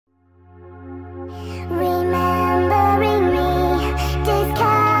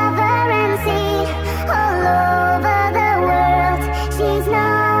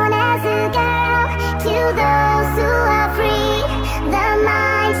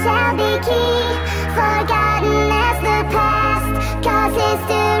forgotten as the past, 'cause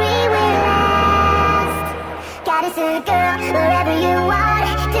history will last. Goddess or girl, wherever you are,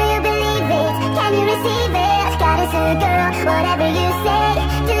 do you believe it? Can you receive it? Goddess or girl, whatever you say,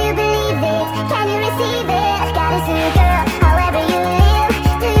 do you believe it? Can you receive it? Goddess or girl, however you live,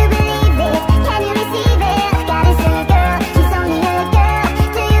 do you believe it? Can you receive it? Goddess or girl, she's only a girl,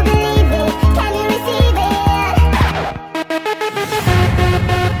 do you believe it? Can you receive it?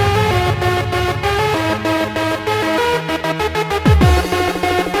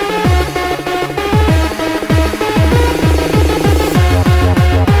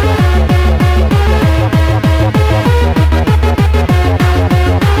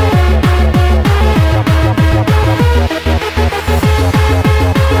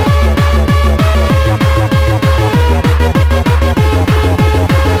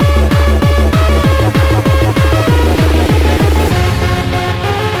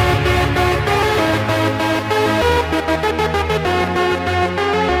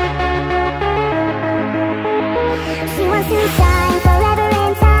 She wants to shine forever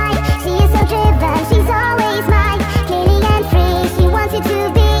in time. She is so driven, she's always mine. Clearly and free, she wants you to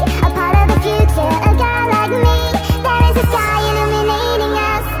be a part of the future, a girl like me. There is a sky illuminating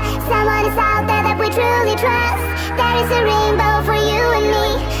us, someone is out there that we truly trust. There is a rainbow for you and me,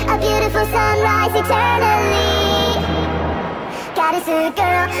 a beautiful sunrise eternally. Goddess or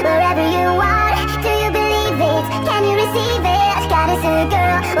girl, wherever you are, do you believe it? Can you receive it? Goddess or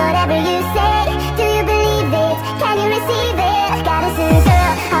girl, whatever you say, do you believe it? Can you receive it? Goddess or girl.